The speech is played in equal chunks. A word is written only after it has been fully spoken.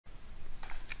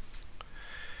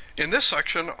In this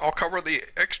section, I'll cover the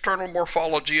external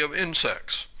morphology of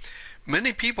insects.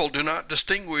 Many people do not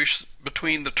distinguish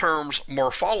between the terms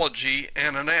morphology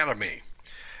and anatomy.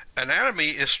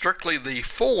 Anatomy is strictly the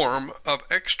form of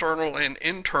external and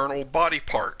internal body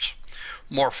parts.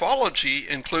 Morphology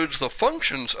includes the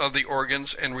functions of the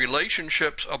organs and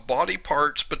relationships of body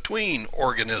parts between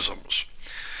organisms.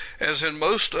 As in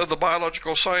most of the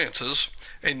biological sciences,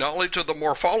 a knowledge of the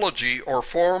morphology or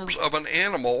forms of an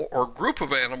animal or group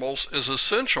of animals is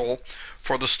essential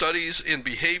for the studies in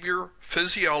behavior,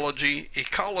 physiology,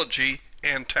 ecology,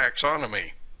 and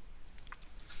taxonomy.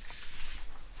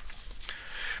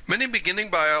 Many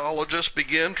beginning biologists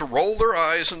begin to roll their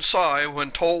eyes and sigh when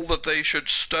told that they should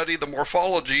study the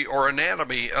morphology or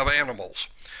anatomy of animals.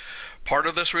 Part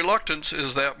of this reluctance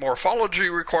is that morphology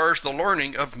requires the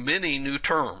learning of many new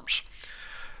terms.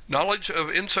 Knowledge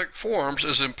of insect forms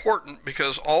is important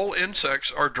because all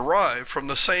insects are derived from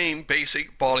the same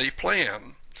basic body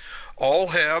plan. All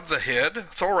have the head,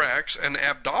 thorax, and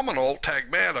abdominal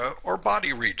tagmata or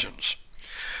body regions.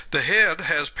 The head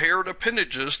has paired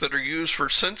appendages that are used for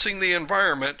sensing the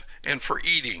environment and for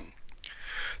eating.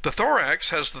 The thorax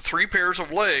has the 3 pairs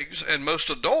of legs, and most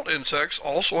adult insects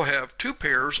also have 2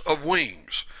 pairs of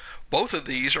wings. Both of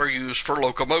these are used for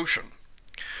locomotion.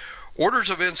 Orders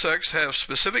of insects have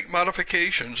specific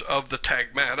modifications of the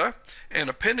tagmata and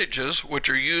appendages which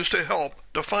are used to help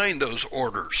define those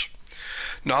orders.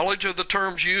 Knowledge of the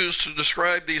terms used to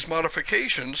describe these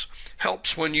modifications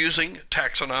helps when using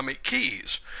taxonomic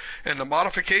keys, and the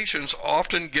modifications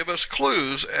often give us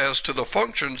clues as to the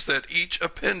functions that each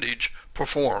appendage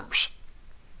performs.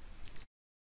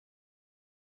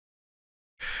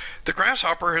 The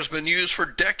grasshopper has been used for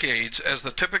decades as the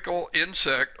typical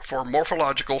insect for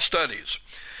morphological studies.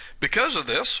 Because of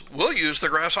this, we'll use the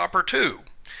grasshopper too.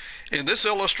 In this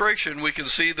illustration, we can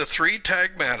see the 3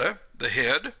 tagmata, the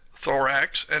head,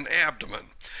 thorax, and abdomen,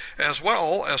 as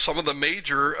well as some of the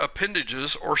major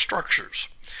appendages or structures.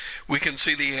 We can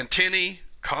see the antennae,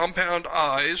 compound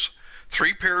eyes,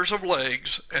 3 pairs of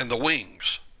legs, and the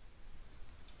wings.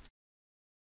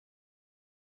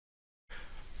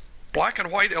 Black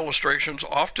and white illustrations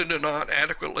often do not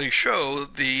adequately show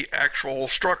the actual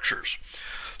structures.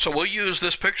 So we'll use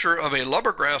this picture of a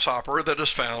lubber grasshopper that is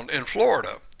found in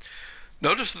Florida.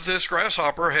 Notice that this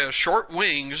grasshopper has short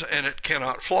wings and it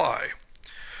cannot fly.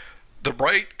 The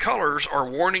bright colors are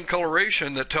warning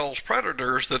coloration that tells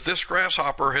predators that this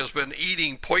grasshopper has been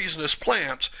eating poisonous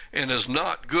plants and is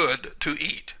not good to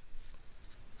eat.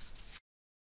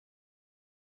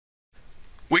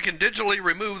 We can digitally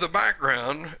remove the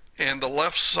background and the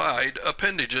left side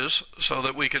appendages so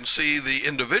that we can see the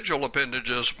individual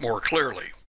appendages more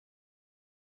clearly.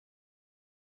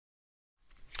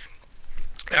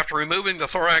 After removing the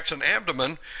thorax and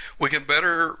abdomen, we can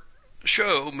better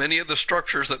show many of the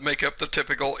structures that make up the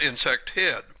typical insect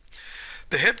head.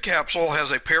 The head capsule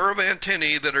has a pair of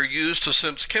antennae that are used to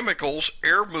sense chemicals,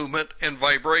 air movement, and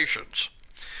vibrations.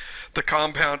 The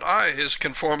compound eyes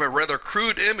can form a rather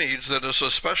crude image that is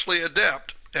especially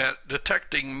adept at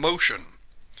detecting motion.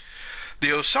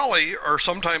 The ocelli are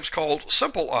sometimes called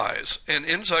simple eyes, and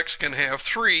insects can have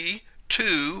 3,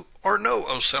 2, or no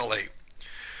ocelli.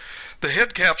 The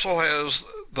head capsule has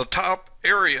the top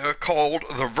area called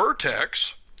the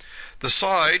vertex, the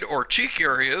side or cheek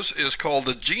areas is called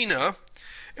the gena,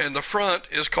 and the front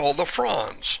is called the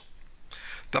frons.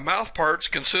 The mouth parts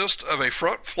consist of a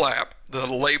front flap, the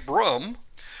labrum,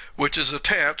 which is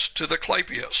attached to the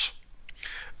clypeus.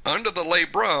 Under the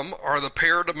labrum are the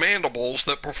paired mandibles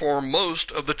that perform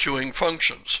most of the chewing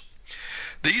functions.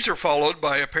 These are followed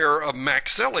by a pair of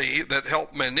maxillae that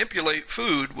help manipulate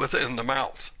food within the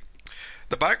mouth.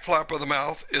 The back flap of the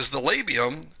mouth is the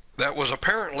labium that was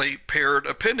apparently paired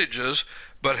appendages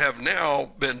but have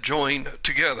now been joined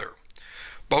together.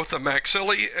 Both the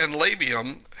maxillae and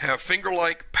labium have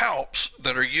finger-like palps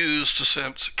that are used to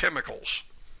sense chemicals.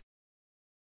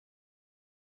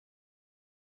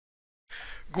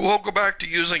 We'll go back to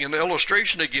using an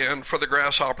illustration again for the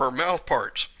grasshopper mouth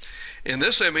parts. In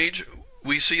this image,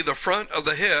 we see the front of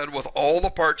the head with all the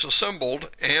parts assembled,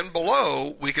 and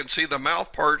below we can see the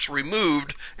mouth parts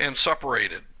removed and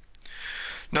separated.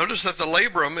 Notice that the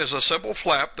labrum is a simple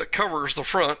flap that covers the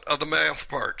front of the mouth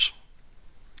parts.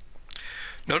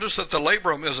 Notice that the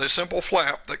labrum is a simple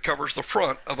flap that covers the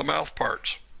front of the mouth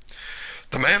parts.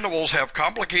 The mandibles have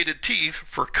complicated teeth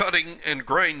for cutting and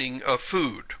grinding of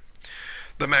food.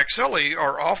 The maxillae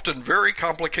are often very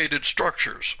complicated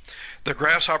structures. The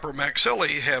grasshopper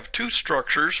maxillae have 2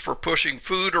 structures for pushing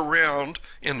food around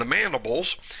in the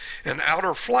mandibles, an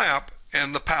outer flap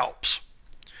and the palps.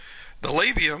 The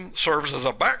labium serves as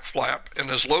a back flap and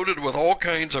is loaded with all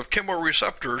kinds of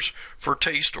chemoreceptors for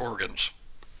taste organs.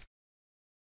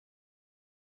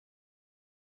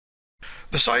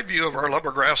 The side view of our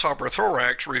leopard grasshopper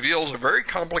thorax reveals a very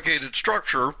complicated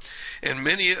structure, and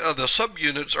many of the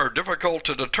subunits are difficult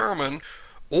to determine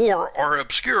or are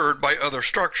obscured by other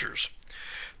structures.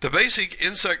 The basic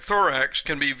insect thorax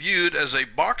can be viewed as a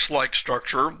box-like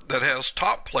structure that has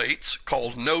top plates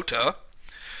called nota,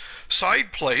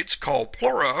 side plates called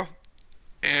pleura,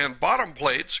 and bottom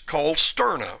plates called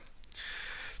sterna.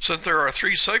 Since there are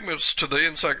three segments to the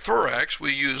insect thorax,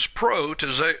 we use pro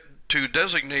to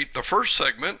designate the first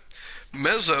segment,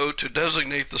 meso to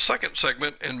designate the second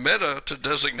segment, and meta to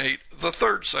designate the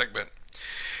third segment.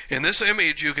 In this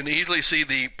image, you can easily see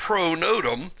the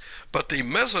pronotum, but the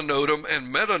mesonotum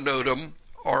and metanotum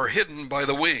are hidden by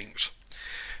the wings.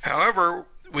 However,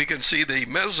 we can see the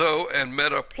meso and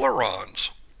metapleurons.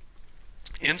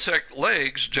 Insect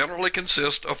legs generally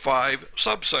consist of 5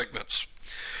 subsegments.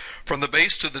 From the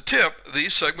base to the tip,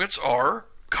 these segments are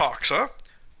coxa,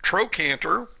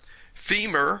 trochanter,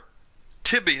 femur,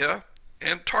 tibia,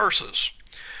 and tarsus.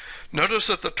 Notice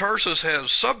that the tarsus has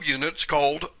subunits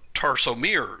called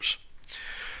tarsomeres.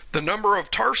 The number of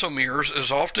tarsomeres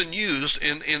is often used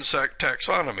in insect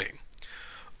taxonomy.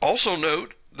 Also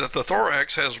note that the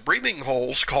thorax has breathing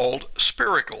holes called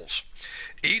spiracles.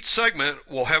 Each segment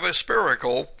will have a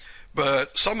spiracle,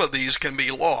 but some of these can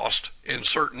be lost in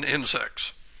certain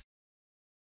insects.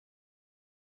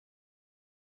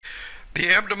 The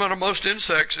abdomen of most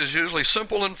insects is usually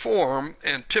simple in form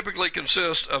and typically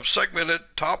consists of segmented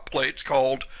top plates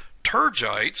called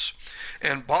tergites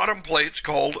and bottom plates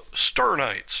called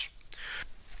sternites.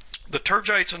 The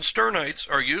tergites and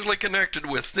sternites are usually connected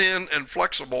with thin and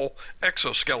flexible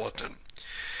exoskeleton.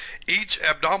 Each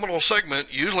abdominal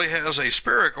segment usually has a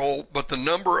spiracle, but the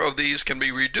number of these can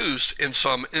be reduced in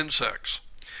some insects.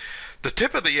 The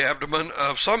tip of the abdomen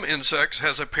of some insects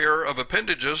has a pair of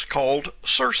appendages called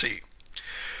cerci.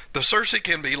 The cerci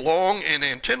can be long and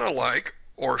antenna-like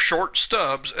or short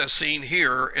stubs, as seen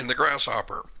here in the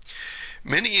grasshopper.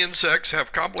 Many insects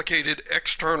have complicated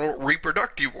external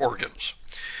reproductive organs.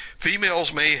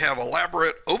 Females may have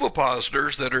elaborate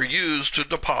ovipositors that are used to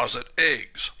deposit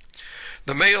eggs.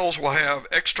 The males will have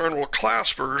external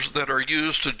claspers that are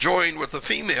used to join with the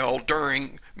female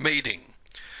during mating.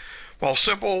 While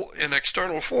simple in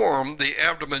external form, the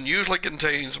abdomen usually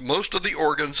contains most of the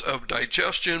organs of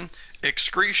digestion,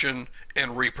 excretion,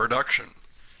 and reproduction.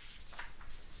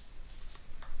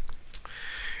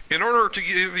 In order to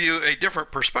give you a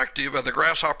different perspective of the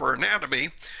grasshopper anatomy,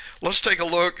 let's take a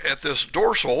look at this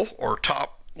dorsal, or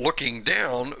top looking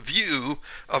down, view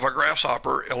of a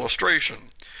grasshopper illustration.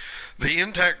 The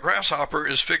intact grasshopper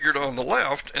is figured on the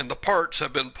left, and the parts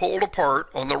have been pulled apart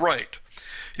on the right.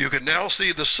 You can now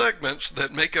see the segments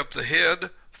that make up the head,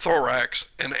 thorax,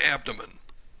 and abdomen.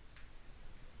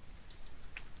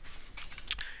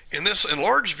 In this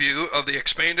enlarged view of the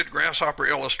expanded grasshopper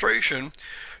illustration,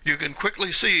 you can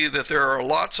quickly see that there are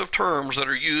lots of terms that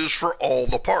are used for all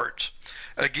the parts.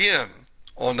 Again,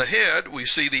 on the head, we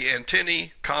see the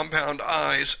antennae, compound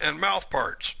eyes, and mouth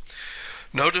parts.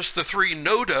 Notice the 3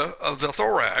 nota of the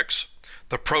thorax,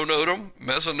 the pronotum,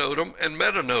 mesonotum, and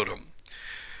metanotum.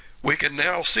 We can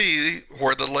now see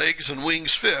where the legs and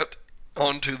wings fit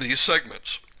onto these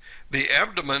segments. The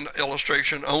abdomen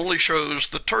illustration only shows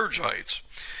the tergites.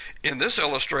 In this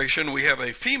illustration, we have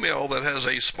a female that has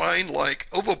a spine-like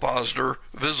ovipositor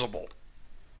visible.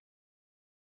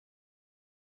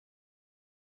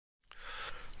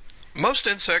 Most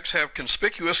insects have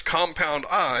conspicuous compound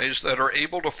eyes that are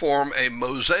able to form a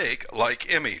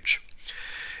mosaic-like image.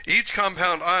 Each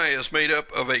compound eye is made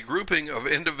up of a grouping of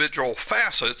individual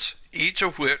facets, each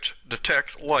of which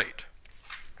detect light.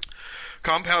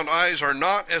 Compound eyes are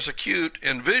not as acute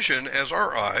in vision as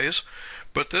our eyes,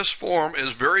 but this form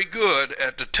is very good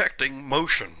at detecting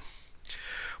motion.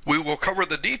 We will cover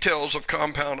the details of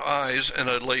compound eyes in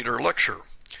a later lecture.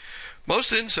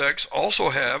 Most insects also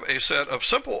have a set of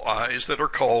simple eyes that are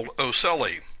called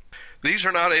ocelli. These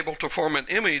are not able to form an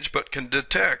image but can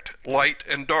detect light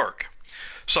and dark.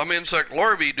 Some insect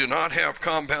larvae do not have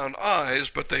compound eyes,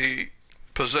 but they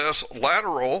possess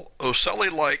lateral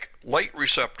ocelli-like light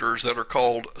receptors that are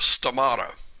called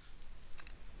stomata.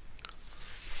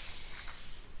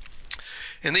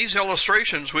 In these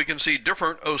illustrations, we can see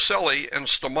different ocelli and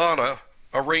stomata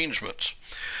arrangements.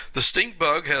 The stink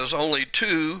bug has only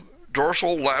 2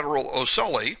 dorsolateral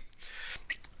ocelli.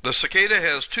 The cicada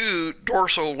has 2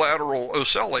 dorsolateral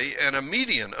ocelli and a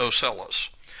median ocellus.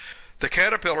 The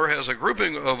caterpillar has a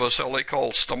grouping of ocelli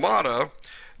called stomata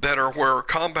that are where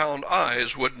compound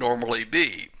eyes would normally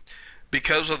be.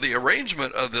 Because of the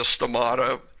arrangement of the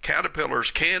stomata,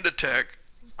 caterpillars can detect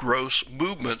gross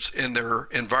movements in their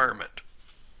environment.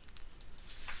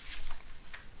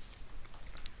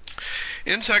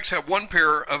 Insects have one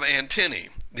pair of antennae.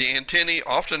 The antennae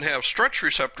often have stretch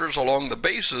receptors along the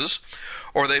bases,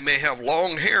 or they may have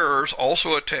long hairs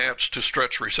also attached to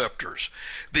stretch receptors.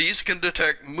 These can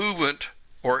detect movement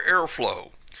or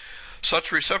airflow.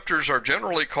 Such receptors are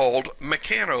generally called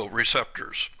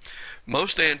mechanoreceptors.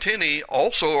 Most antennae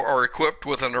also are equipped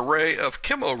with an array of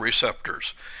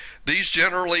chemoreceptors. These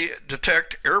generally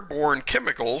detect airborne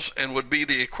chemicals and would be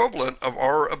the equivalent of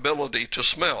our ability to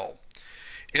smell.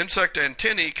 Insect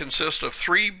antennae consist of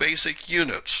three basic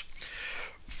units: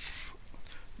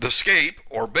 the scape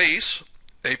or base,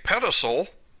 a pedicel,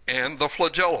 and the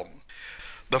flagellum.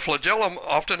 The flagellum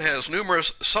often has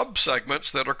numerous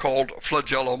subsegments that are called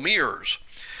flagellomeres.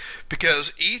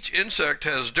 Because each insect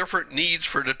has different needs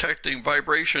for detecting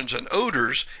vibrations and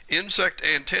odors, insect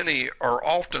antennae are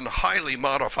often highly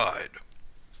modified.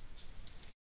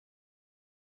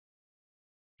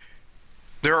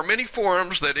 There are many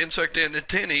forms that insect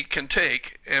antennae can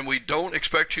take, and we don't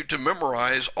expect you to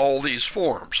memorize all these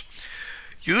forms.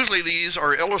 Usually these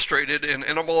are illustrated in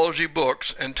entomology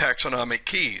books and taxonomic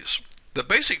keys. The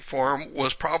basic form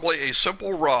was probably a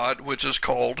simple rod, which is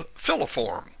called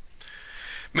filiform.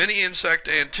 Many insect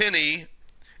antennae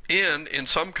end in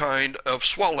some kind of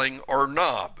swelling or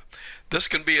knob. This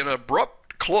can be an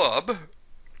abrupt club,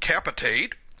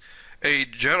 capitate, a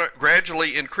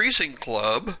gradually increasing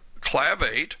club,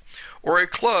 clavate, or a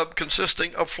club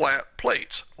consisting of flat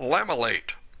plates,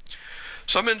 lamellate.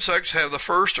 Some insects have the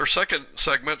first or second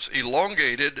segments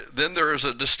elongated, then there is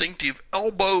a distinctive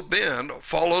elbow bend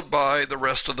followed by the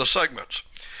rest of the segments.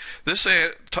 This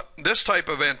type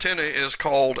of antenna is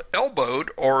called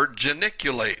elbowed or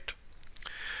geniculate.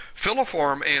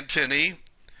 Filiform antennae,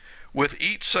 with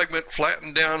each segment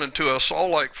flattened down into a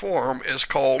saw-like form, is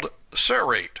called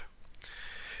serrate.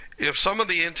 If some of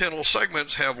the antennal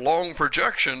segments have long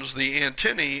projections, the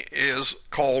antennae is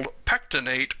called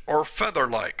pectinate or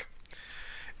feather-like.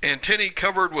 Antennae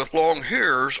covered with long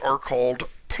hairs are called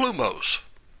plumose.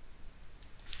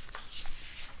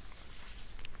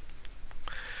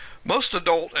 Most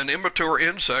adult and immature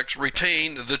insects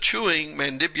retain the chewing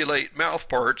mandibulate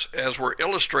mouthparts as were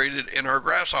illustrated in our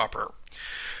grasshopper.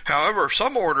 However,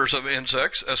 some orders of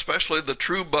insects, especially the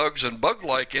true bugs and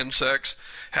bug-like insects,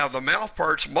 have the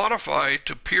mouthparts modified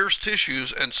to pierce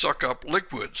tissues and suck up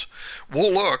liquids.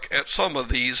 We'll look at some of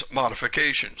these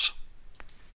modifications.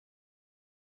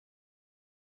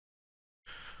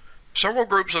 Several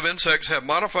groups of insects have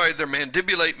modified their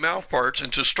mandibulate mouthparts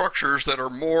into structures that are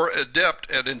more adept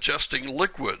at ingesting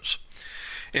liquids.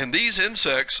 In these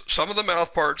insects, some of the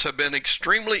mouthparts have been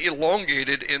extremely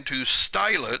elongated into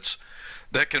stylets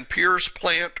that can pierce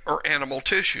plant or animal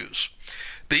tissues.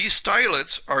 These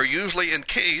stylets are usually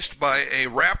encased by a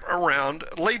wrap-around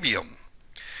labium.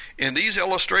 In these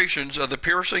illustrations of the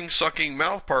piercing, sucking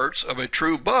mouthparts of a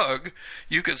true bug,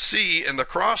 you can see in the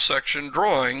cross-section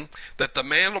drawing that the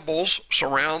mandibles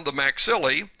surround the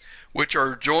maxillae, which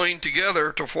are joined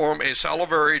together to form a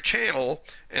salivary channel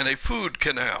and a food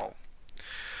canal.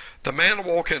 The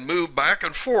mandible can move back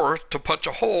and forth to punch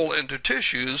a hole into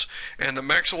tissues, and the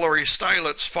maxillary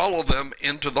stylets follow them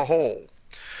into the hole.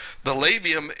 The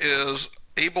labium is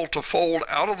able to fold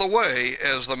out of the way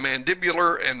as the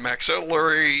mandibular and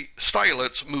maxillary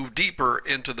stylets move deeper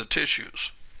into the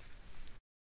tissues.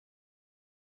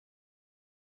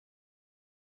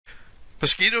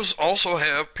 Mosquitoes also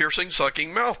have piercing,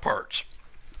 sucking mouthparts,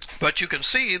 but you can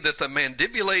see that the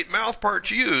mandibulate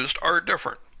mouthparts used are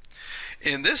different.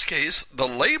 In this case, the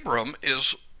labrum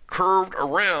is curved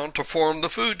around to form the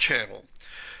food channel.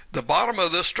 The bottom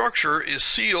of this structure is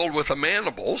sealed with the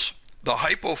mandibles, the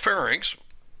hypopharynx,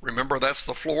 remember that's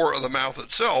the floor of the mouth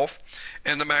itself,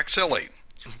 and the maxillae.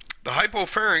 The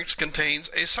hypopharynx contains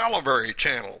a salivary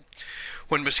channel.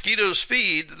 When mosquitoes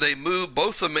feed, they move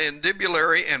both the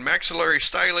mandibulary and maxillary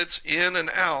stylets in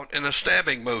and out in a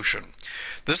stabbing motion.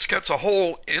 This cuts a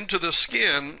hole into the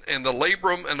skin, and the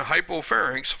labrum and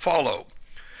hypopharynx follow.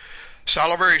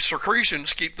 Salivary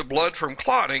secretions keep the blood from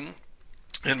clotting,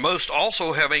 and most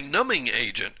also have a numbing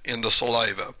agent in the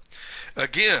saliva.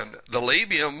 Again, the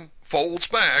labium folds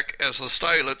back as the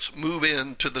stylets move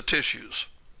into the tissues.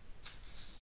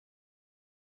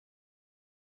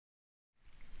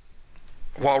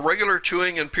 While regular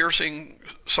chewing and piercing,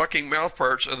 sucking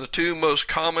mouthparts are the two most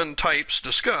common types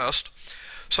discussed,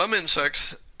 some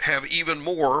insects have even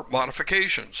more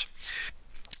modifications.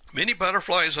 Many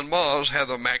butterflies and moths have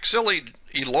the maxillae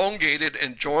elongated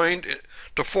and joined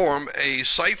to form a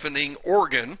siphoning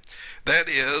organ, that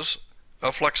is,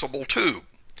 a flexible tube.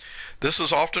 This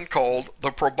is often called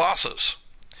the proboscis.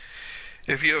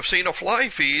 If you have seen a fly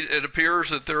feed, it appears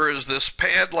that there is this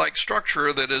pad-like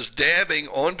structure that is dabbing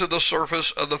onto the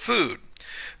surface of the food.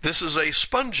 This is a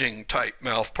sponging type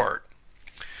mouthpart.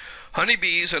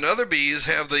 Honeybees and other bees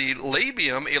have the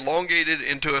labium elongated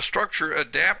into a structure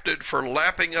adapted for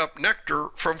lapping up nectar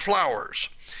from flowers.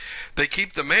 They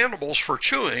keep the mandibles for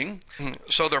chewing,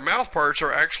 so their mouthparts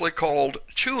are actually called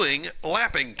chewing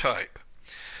lapping type.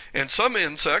 And some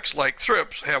insects, like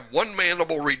thrips, have one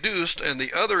mandible reduced and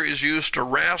the other is used to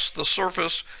rasp the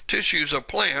surface tissues of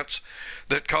plants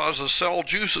that causes cell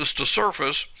juices to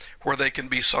surface where they can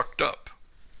be sucked up.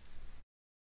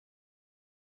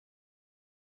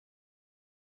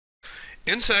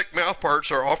 Insect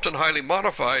mouthparts are often highly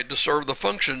modified to serve the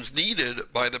functions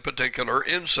needed by the particular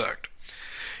insect.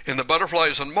 In the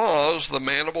butterflies and moths, the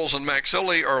mandibles and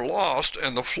maxillae are lost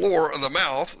and the floor of the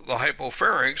mouth, the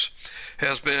hypopharynx,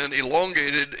 has been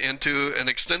elongated into an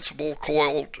extensible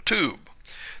coiled tube.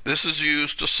 This is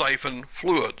used to siphon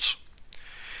fluids.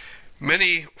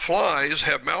 Many flies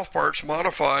have mouthparts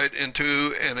modified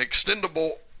into an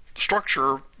extendable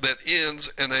structure that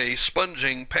ends in a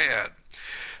sponging pad.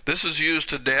 This is used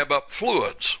to dab up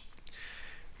fluids.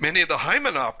 Many of the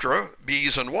Hymenoptera,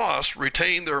 bees and wasps,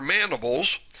 retain their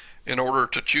mandibles in order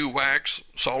to chew wax,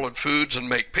 solid foods, and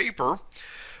make paper,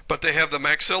 but they have the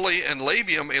maxillae and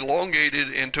labium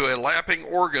elongated into a lapping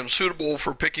organ suitable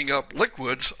for picking up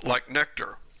liquids like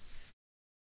nectar.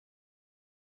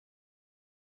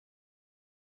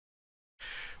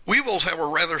 Weevils have a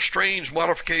rather strange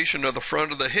modification of the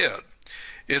front of the head.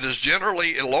 It is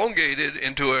generally elongated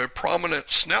into a prominent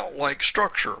snout-like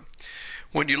structure.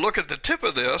 When you look at the tip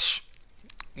of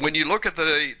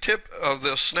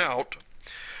this snout,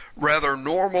 rather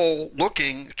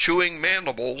normal-looking chewing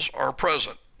mandibles are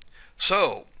present.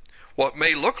 So, what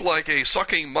may look like a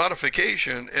sucking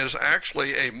modification is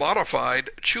actually a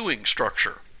modified chewing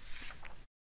structure.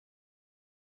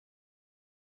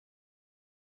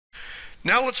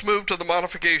 Now let's move to the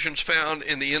modifications found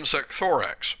in the insect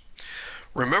thorax.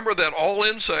 Remember that all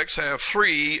insects have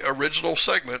three original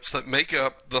segments that make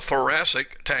up the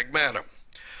thoracic tagmatum: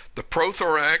 the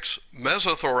prothorax,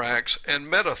 mesothorax, and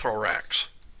metathorax.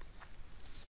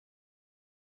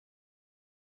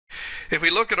 If we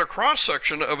look at a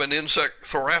cross-section of an insect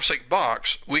thoracic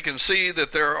box, we can see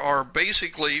that there are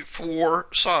basically four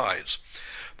sides.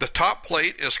 The top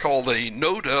plate is called the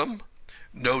notum,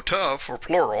 nota for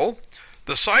plural.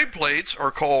 The side plates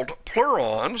are called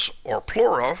pleurons, or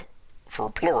pleura for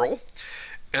plural,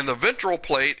 and the ventral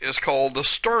plate is called the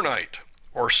sternite,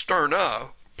 or sterna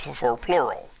for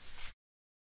plural.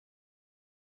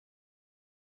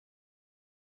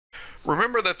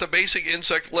 Remember that the basic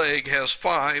insect leg has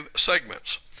 5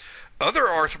 segments. Other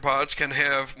arthropods can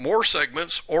have more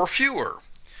segments or fewer.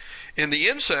 In the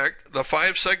insect, the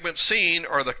 5 segments seen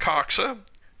are the coxa,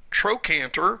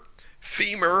 trochanter,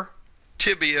 femur,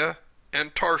 tibia,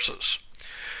 and tarsus.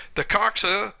 The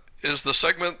coxa is the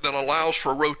segment that allows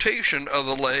for rotation of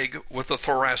the leg with the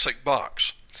thoracic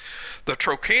box. The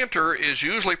trochanter is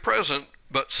usually present,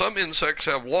 but some insects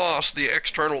have lost the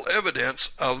external evidence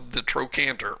of the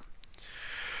trochanter.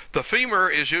 The femur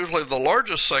is usually the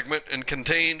largest segment and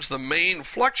contains the main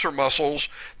flexor muscles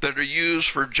that are used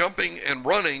for jumping and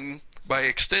running by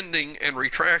extending and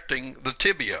retracting the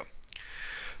tibia.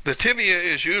 The tibia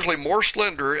is usually more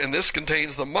slender, and this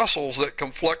contains the muscles that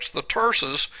can flex the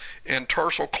tarsus and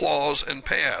tarsal claws and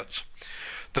pads.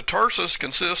 The tarsus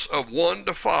consists of 1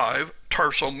 to 5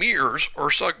 tarsomeres, or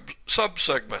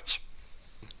subsegments.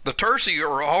 The tarsi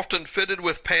are often fitted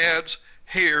with pads,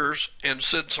 hairs, and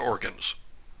sense organs.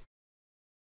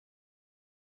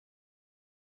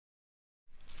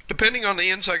 Depending on the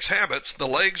insect's habits, the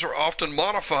legs are often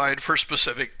modified for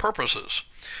specific purposes.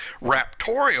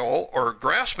 Raptorial, or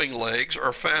grasping legs,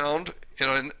 are found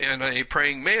in a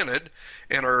praying manid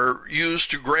and are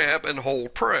used to grab and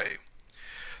hold prey.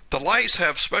 The lice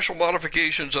have special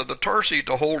modifications of the tarsi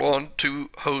to hold on to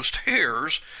host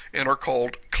hairs and are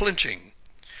called clinching.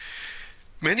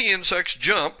 Many insects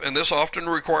jump, and this often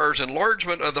requires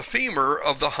enlargement of the femur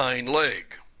of the hind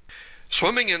leg.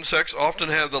 Swimming insects often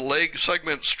have the leg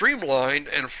segment streamlined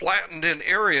and flattened in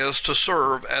areas to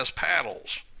serve as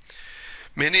paddles.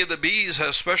 Many of the bees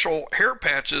have special hair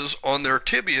patches on their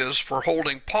tibias for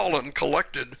holding pollen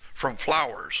collected from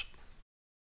flowers.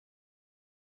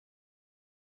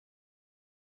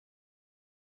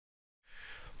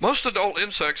 Most adult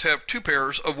insects have 2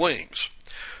 pairs of wings.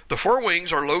 The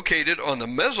forewings are located on the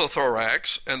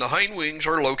mesothorax and the hind wings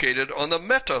are located on the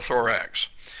metathorax.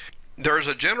 There is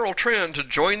a general trend to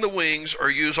join the wings or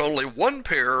use only one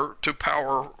pair to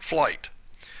power flight.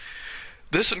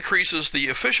 This increases the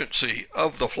efficiency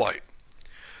of the flight.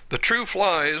 The true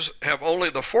flies have only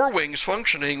the forewings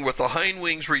functioning with the hind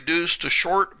wings reduced to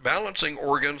short balancing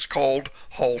organs called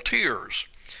halteres.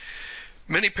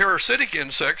 Many parasitic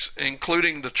insects,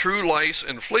 including the true lice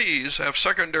and fleas, have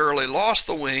secondarily lost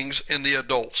the wings in the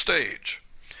adult stage.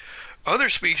 Other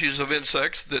species of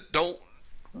insects that don't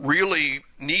really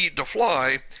need to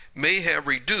fly may have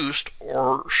reduced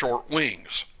or short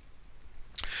wings.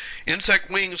 Insect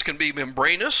wings can be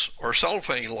membranous or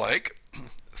cellophane-like,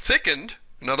 thickened,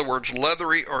 in other words,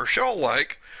 leathery or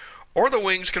shell-like, or the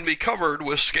wings can be covered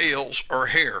with scales or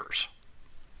hairs.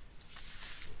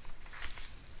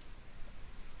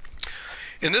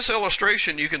 In this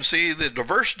illustration, you can see the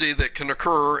diversity that can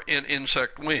occur in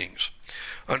insect wings.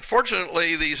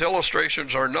 Unfortunately, these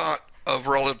illustrations are not of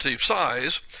relative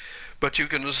size, but you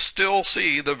can still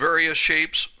see the various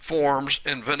shapes, forms,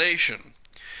 and venation.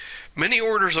 Many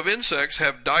orders of insects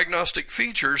have diagnostic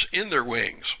features in their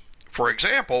wings. For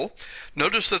example,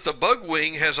 notice that the bug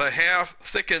wing has a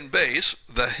half-thickened base,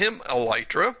 the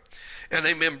hem-elytra, and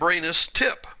a membranous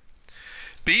tip.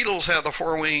 Beetles have the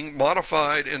forewing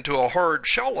modified into a hard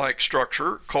shell-like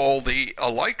structure called the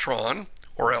elytron,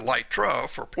 or elytra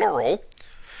for plural.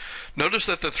 Notice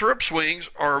that the thrips wings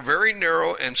are very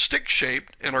narrow and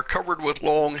stick-shaped and are covered with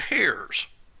long hairs.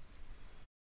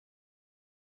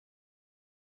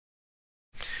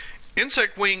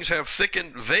 Insect wings have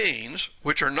thickened veins,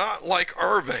 which are not like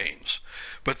our veins,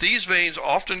 but these veins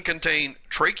often contain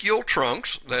tracheal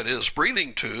trunks, that is,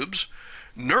 breathing tubes,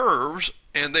 nerves,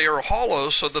 and they are hollow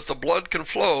so that the blood can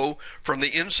flow from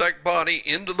the insect body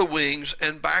into the wings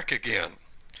and back again.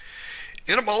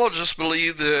 Entomologists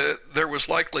believe that there was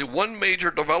likely one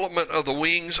major development of the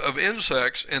wings of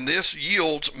insects, and this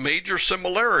yields major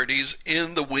similarities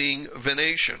in the wing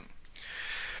venation.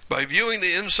 By viewing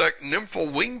the insect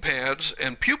nymphal wing pads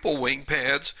and pupal wing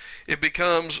pads, it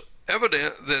becomes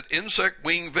evident that insect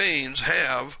wing veins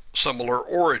have similar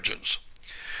origins.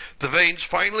 The veins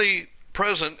finally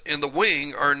present in the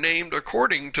wing are named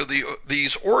according to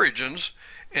these origins,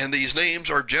 and these names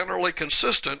are generally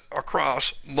consistent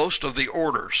across most of the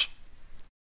orders.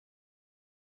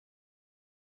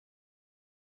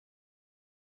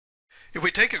 If we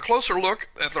take a closer look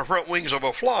at the front wings of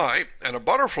a fly and a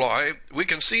butterfly, we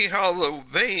can see how the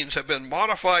veins have been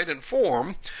modified in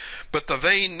form, but the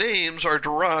vein names are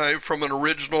derived from an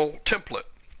original template.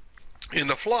 In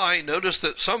the fly, notice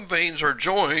that some veins are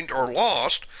joined or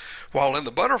lost, while in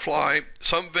the butterfly,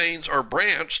 some veins are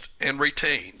branched and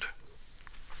retained.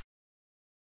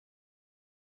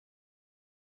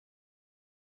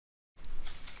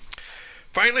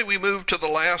 Finally, we move to the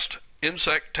last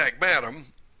insect tagmatum,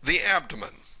 the abdomen.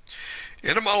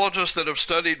 Entomologists that have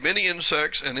studied many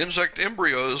insects and insect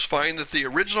embryos find that the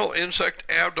original insect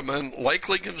abdomen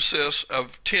likely consists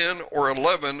of 10 or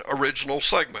 11 original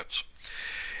segments.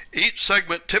 Each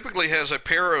segment typically has a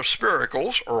pair of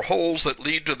spiracles, or holes that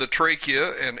lead to the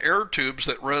trachea, and air tubes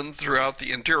that run throughout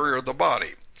the interior of the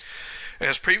body.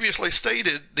 As previously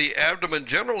stated, the abdomen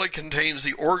generally contains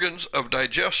the organs of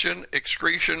digestion,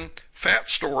 excretion, fat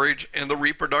storage, and the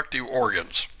reproductive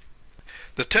organs.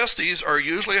 The testes are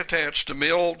usually attached to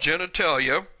male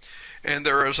genitalia, and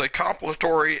there is a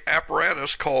copulatory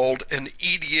apparatus called an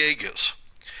aediagus.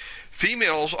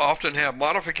 Females often have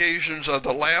modifications of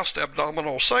the last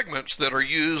abdominal segments that are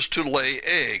used to lay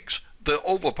eggs, the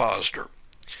ovipositor.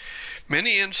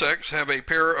 Many insects have a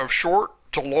pair of short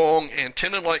to long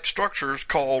antenna-like structures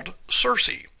called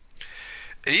cerci.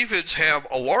 Aphids have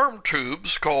alarm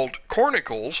tubes called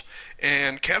cornicles,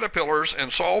 and caterpillars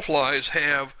and sawflies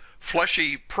have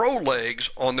fleshy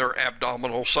prolegs on their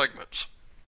abdominal segments.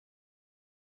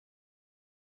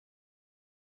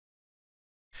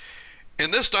 In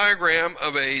this diagram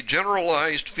of a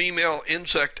generalized female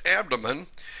insect abdomen,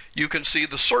 you can see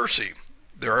the cerci.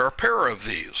 There are a pair of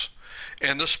these.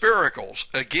 And the spiracles,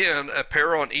 again a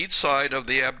pair on each side of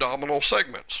the abdominal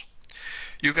segments.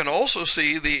 You can also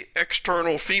see the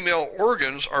external female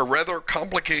organs are rather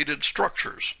complicated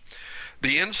structures.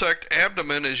 The insect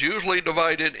abdomen is usually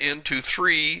divided into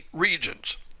 3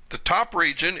 regions. The top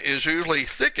region is usually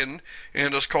thickened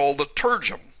and is called the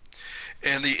tergium,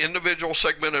 and the individual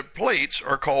segmented plates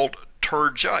are called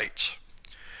tergites.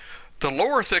 The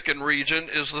lower thickened region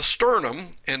is the sternum,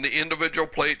 and the individual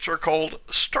plates are called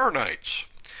sternites.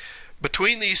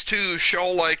 Between these two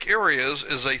shell-like areas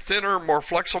is a thinner, more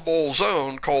flexible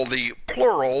zone called the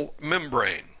pleural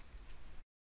membrane.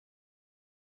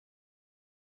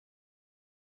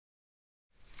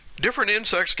 Different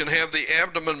insects can have the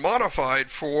abdomen modified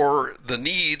for the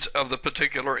needs of the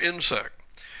particular insect.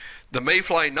 The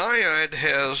mayfly naiad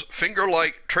has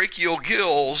finger-like tracheal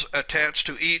gills attached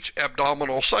to each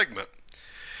abdominal segment,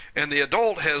 and the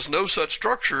adult has no such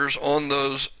structures on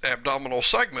those abdominal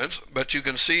segments, but you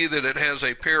can see that it has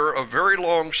a pair of very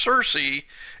long cerci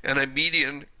and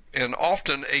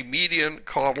often a median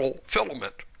caudal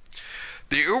filament.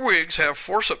 The earwigs have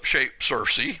forceps-shaped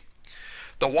cerci.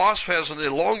 The wasp has an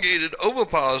elongated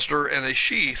ovipositor and a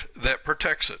sheath that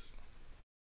protects it.